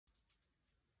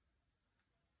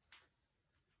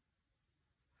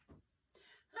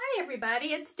everybody,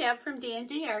 it's Deb from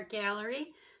DnDArtGallery.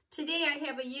 Today I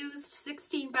have a used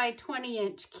 16 by 20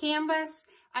 inch canvas.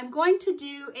 I'm going to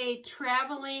do a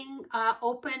traveling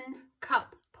open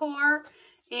cup pour,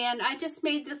 and I just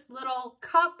made this little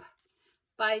cup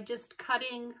by just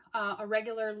cutting a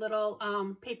regular little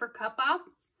paper cup up.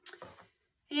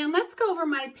 And let's go over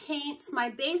my paints.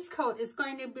 My base coat is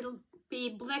going to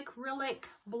be Blickrylic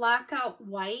Block Out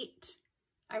White.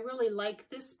 I really like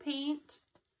this paint.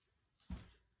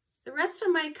 The rest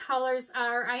of my colors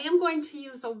are, I am going to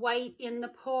use a white in the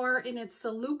pour, and it's the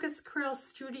Lukas Cryl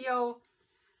Studio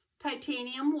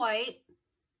Titanium White.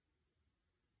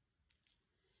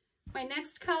 My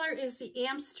next color is the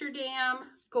Amsterdam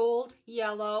Gold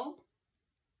Yellow.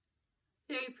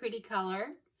 Very pretty color.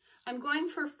 I'm going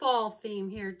for fall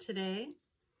theme here today.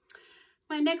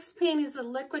 My next paint is a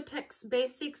Liquitex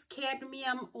Basics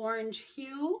Cadmium Orange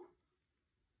Hue.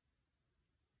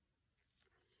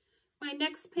 My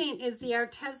next paint is the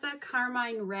Arteza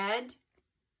Carmine Red.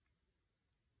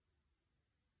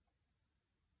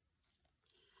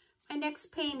 My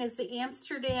next paint is the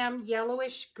Amsterdam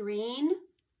Yellowish Green.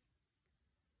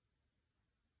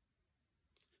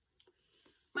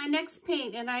 My next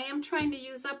paint, and I am trying to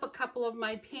use up a couple of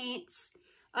my paints.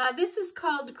 This is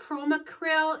called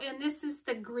Chromacryl, and this is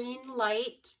the green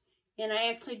light. And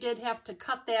I actually did have to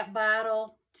cut that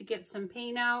bottle to get some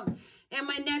paint out. And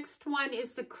my next one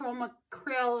is the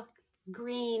Chromacryl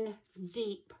Green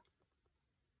Deep.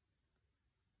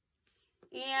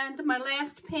 And my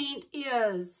last paint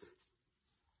is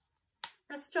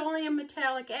Rustoleum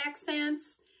Metallic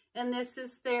Accents, and this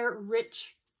is their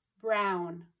Rich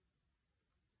Brown.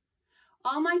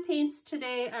 All my paints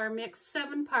today are mixed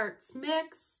 7 parts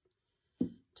mix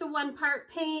to 1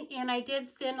 part paint, and I did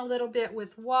thin a little bit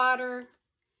with water.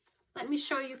 Let me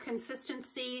show you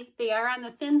consistency. They are on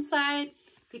the thin side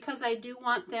because I do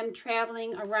want them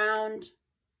traveling around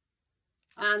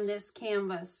on this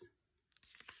canvas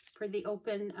for the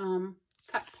open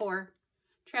cut pour,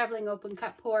 traveling open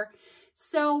cut pour.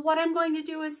 So what I'm going to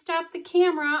do is stop the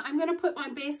camera. I'm going to put my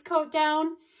base coat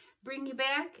down, bring you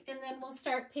back, and then we'll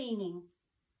start painting.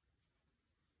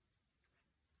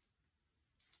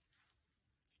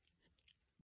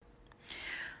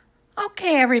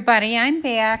 Okay, everybody, I'm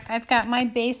back. I've got my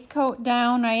base coat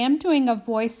down. I am doing a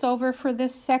voiceover for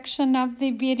this section of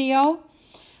the video.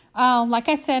 Like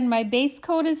I said, my base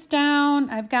coat is down.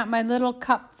 I've got my little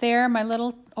cup there, my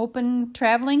little open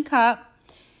traveling cup,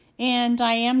 and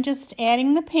I am just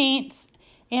adding the paints.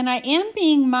 And I am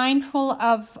being mindful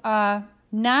of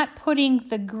not putting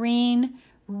the green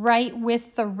right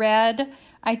with the red.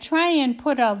 I try and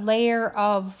put a layer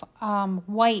of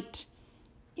white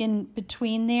in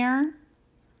between there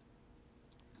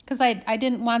because I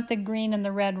didn't want the green and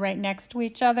the red right next to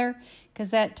each other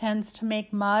because that tends to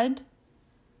make mud.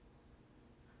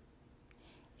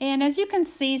 And as you can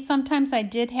see, sometimes I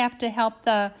did have to help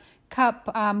the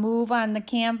cup move on the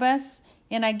canvas,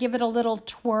 and I give it a little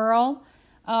twirl.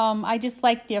 I just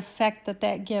like the effect that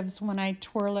that gives when I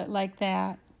twirl it like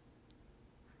that.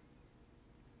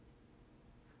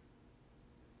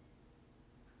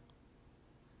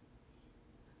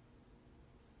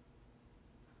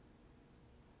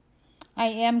 I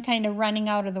am kind of running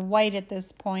out of the white at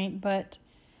this point, but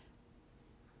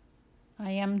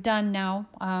I am done now.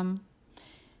 I'm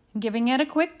giving it a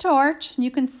quick torch.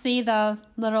 You can see the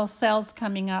little cells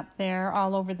coming up there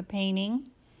all over the painting.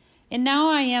 And now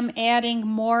I am adding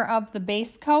more of the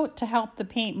base coat to help the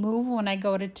paint move when I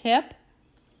go to tip.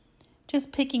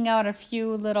 Just picking out a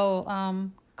few little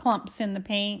clumps in the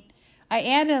paint. I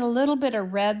added a little bit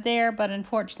of red there, but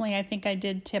unfortunately I think I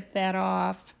did tip that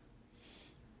off.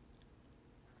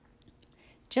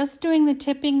 Just doing the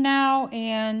tipping now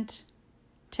and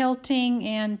tilting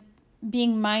and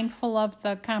being mindful of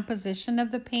the composition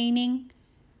of the painting.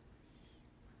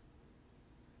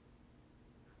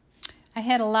 I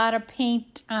had a lot of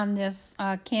paint on this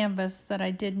canvas that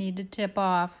I did need to tip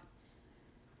off.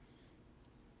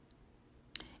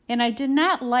 And I did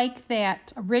not like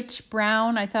that rich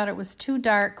brown. I thought it was too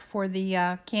dark for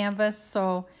the canvas,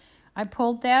 so I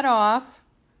pulled that off,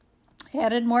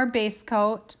 added more base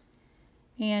coat.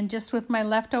 And just with my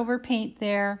leftover paint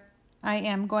there, I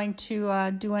am going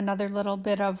to do another little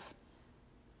bit of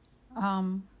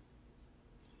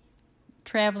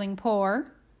traveling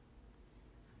pour.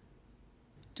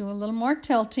 Do a little more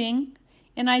tilting.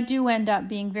 And I do end up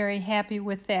being very happy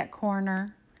with that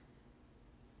corner.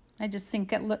 I just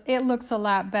think it looks a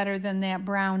lot better than that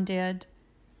brown did.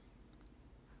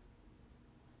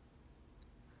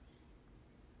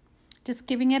 Just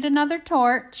giving it another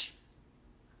torch.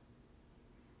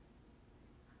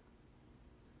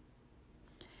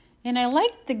 And I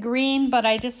liked the green, but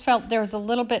I just felt there was a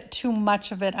little bit too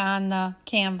much of it on the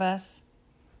canvas.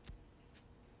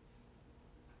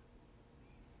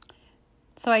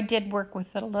 So I did work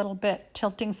with it a little bit,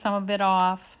 tilting some of it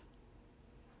off.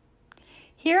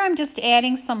 Here I'm just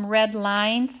adding some red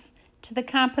lines to the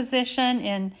composition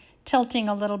and tilting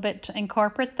a little bit to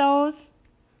incorporate those.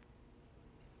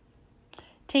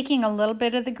 Taking a little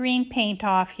bit of the green paint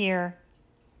off here.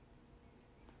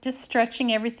 Just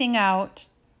stretching everything out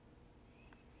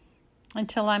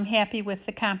until I'm happy with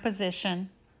the composition.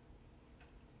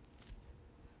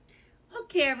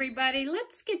 Okay, everybody,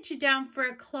 let's get you down for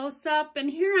a close-up. And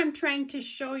here I'm trying to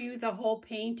show you the whole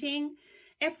painting.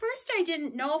 At first, I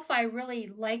didn't know if I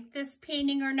really liked this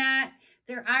painting or not.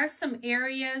 There are some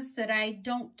areas that I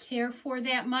don't care for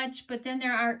that much, but then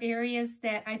there are areas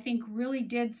that I think really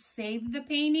did save the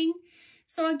painting.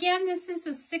 So again, this is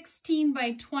a 16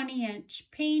 by 20 inch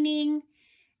painting,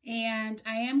 and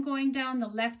I am going down the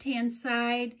left-hand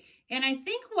side. And I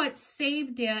think what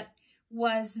saved it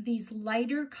was these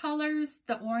lighter colors,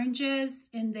 the oranges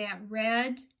and that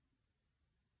red.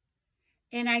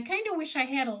 And I kind of wish I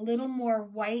had a little more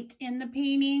white in the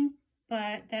painting,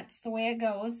 but that's the way it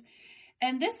goes.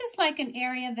 And this is like an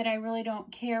area that I really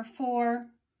don't care for,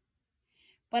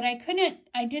 but I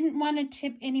didn't want to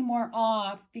tip any more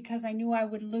off because I knew I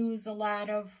would lose a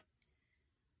lot of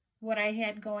what I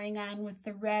had going on with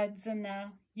the reds and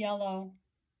the yellow.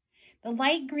 The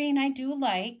light green I do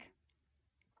like.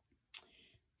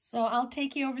 So I'll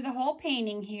take you over the whole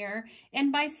painting here.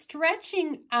 And by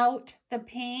stretching out the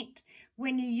paint,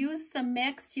 when you use the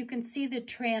mix, you can see the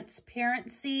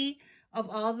transparency of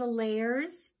all the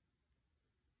layers.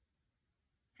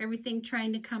 Everything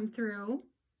trying to come through.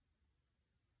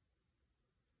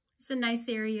 It's a nice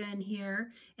area in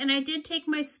here. And I did take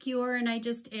my skewer and I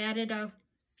just added a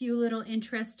few little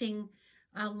interesting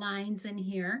lines in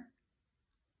here.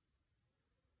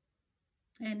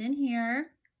 And in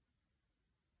here.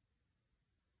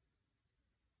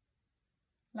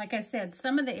 Like I said,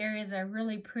 some of the areas are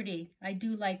really pretty. I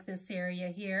do like this area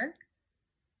here.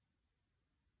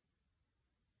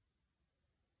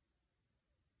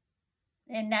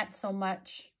 And not so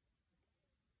much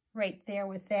right there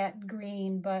with that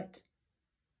green, but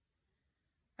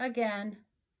again,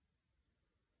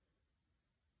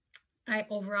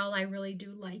 overall I really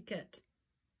do like it.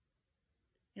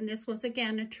 And this was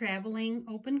again a traveling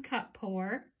open cut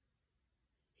pour.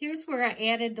 Here's where I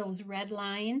added those red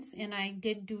lines, and I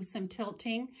did do some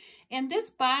tilting. And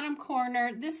this bottom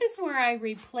corner, this is where I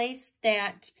replaced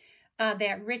that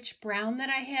that rich brown that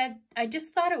I had. I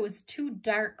just thought it was too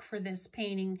dark for this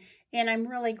painting, and I'm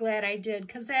really glad I did,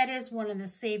 because that is one of the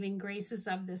saving graces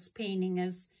of this painting,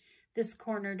 is this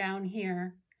corner down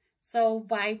here. So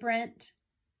vibrant.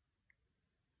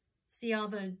 See all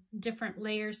the different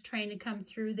layers trying to come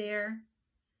through there.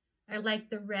 I like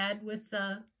the red with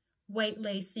the white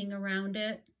lacing around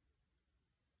it.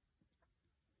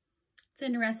 It's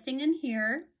interesting in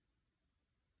here.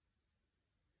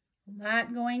 A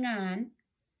lot going on.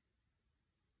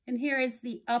 And here is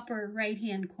the upper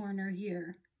right-hand corner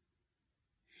here.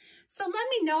 So let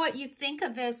me know what you think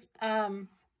of this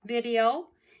video.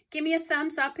 Give me a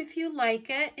thumbs up if you like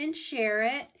it and share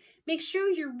it. Make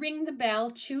sure you ring the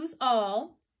bell, choose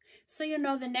all, so you'll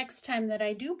know the next time that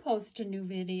I do post a new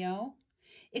video.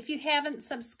 If you haven't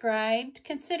subscribed,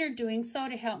 consider doing so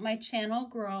to help my channel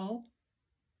grow.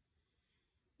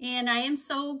 And I am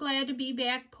so glad to be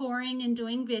back pouring and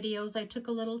doing videos. I took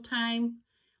a little time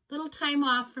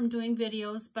off from doing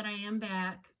videos, but I am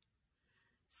back.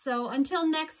 So until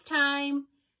next time,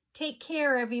 take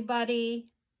care, everybody.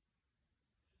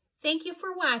 Thank you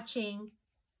for watching.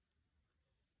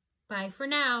 Bye for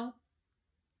now.